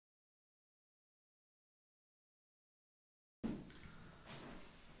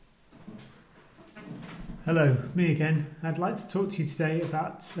Hello, me again. I'd like to talk to you today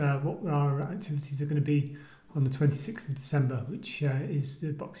about what our activities are going to be on the 26th of December, which is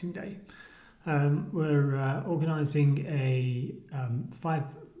the Boxing Day. We're organising a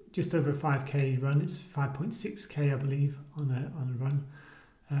just over a 5k run. It's 5.6k, I believe, on a run,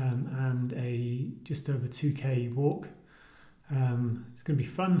 and a just over 2k walk. It's going to be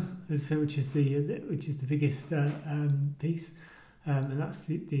fun, which is the biggest piece. And that's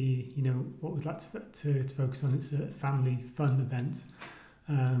the what we'd like to focus on. It's a family fun event.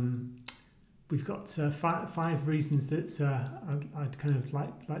 We've got five reasons that I'd kind of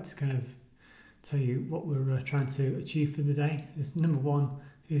like to kind of tell you what we're trying to achieve for the day. Number one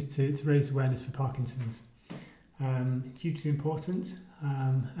is to raise awareness for Parkinson's. Hugely important,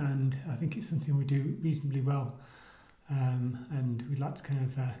 and I think it's something we do reasonably well. And we'd like to kind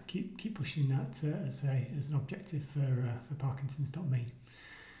of keep pushing that as an objective for Parkinson's.me.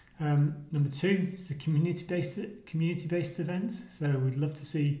 Number two is a community-based event. So we'd love to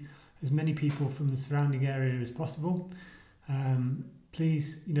see as many people from the surrounding area as possible.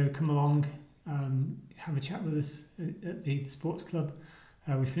 Please, come along, have a chat with us at the sports club.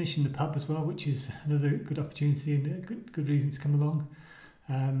 We finish in the pub as well, which is another good opportunity and a good reason to come along.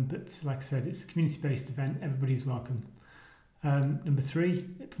 But like I said, it's a community-based event. Everybody's welcome. Number three,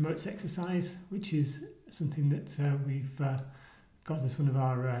 it promotes exercise, which is something that we've got as one of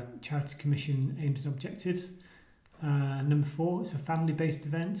our charity commission aims and objectives. Number four, it's a family-based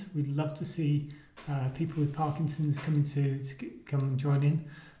event. We'd love to see people with Parkinson's coming to come and join in,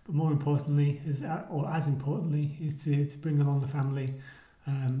 but more importantly, as importantly, is to bring along the family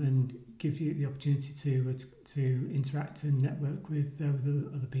and give you the opportunity to interact and network with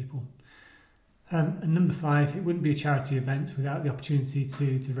other people. And number five, it wouldn't be a charity event without the opportunity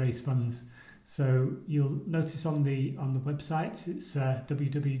to raise funds. So you'll notice on the website, it's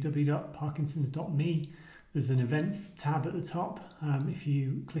www.parkinsons.me. There's an events tab at the top. If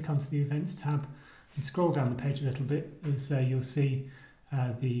you click onto the events tab and scroll down the page a little bit, you'll see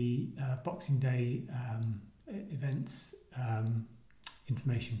the Boxing Day events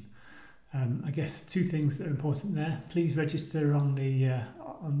information. I guess two things that are important there. Please register on the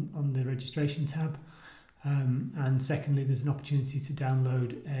registration tab, and secondly, there's an opportunity to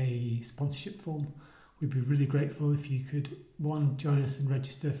download a sponsorship form. We'd be really grateful if you could join us and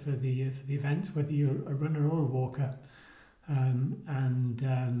register for the event, whether you're a runner or a walker. Like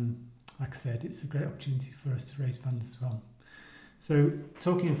I said, it's a great opportunity for us to raise funds as well. So,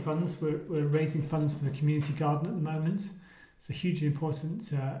 talking of funds, we're raising funds for the community garden at the moment. It's a hugely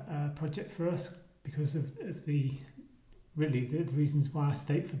important project for us because of the reasons why I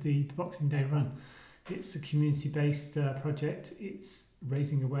stayed for the Boxing Day run. It's a community-based project. It's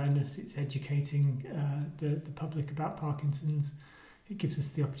raising awareness. It's educating the public about Parkinson's. It gives us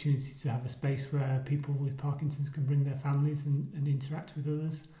the opportunity to have a space where people with Parkinson's can bring their families and interact with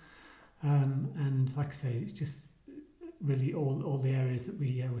others. And like I say, it's just really all the areas that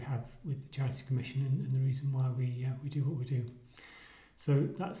we have with the Charity Commission and the reason why we do what we do. So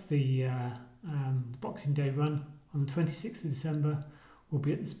that's the Boxing Day run on the 26th of December. We'll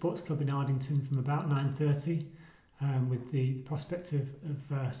be at the Sports Club in Ardington from about 9:30, with the prospect of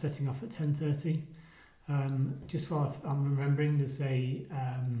setting off at 10:30. Just while I'm remembering, there's a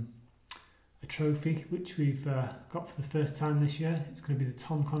trophy which we've got for the first time this year. It's going to be the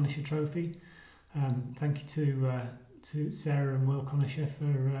Tom Conisher Trophy. Thank you to Sarah and Will Conisher for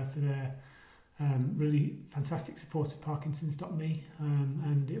their really fantastic support of Parkinsons.me,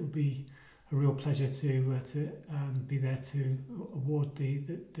 and it will be a real pleasure to be there to award the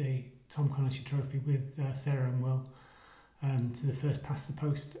Tom Conisher Trophy with Sarah and Will to the first past the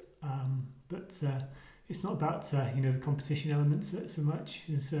post. But it's not about the competition elements so much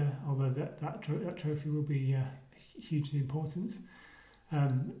as although that trophy will be hugely important.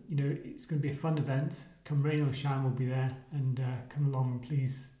 It's going to be a fun event. Come rain or shine, we'll be there, and come along and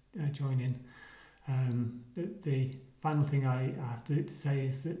please join in. The final thing I have to say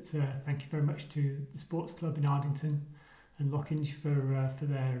is that thank you very much to the Sports Club in Ardington and Lockinge for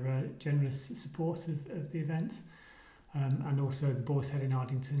their generous support of the event, and also the Boar's Head in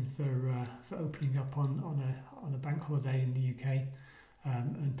Ardington for opening up on a bank holiday in the UK.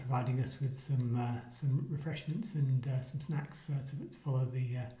 And providing us with some refreshments and some snacks to follow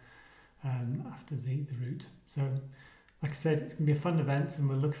after the route. So, like I said, it's going to be a fun event, and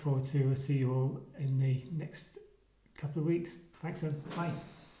we'll look forward to see you all in the next couple of weeks. Thanks, then. Bye.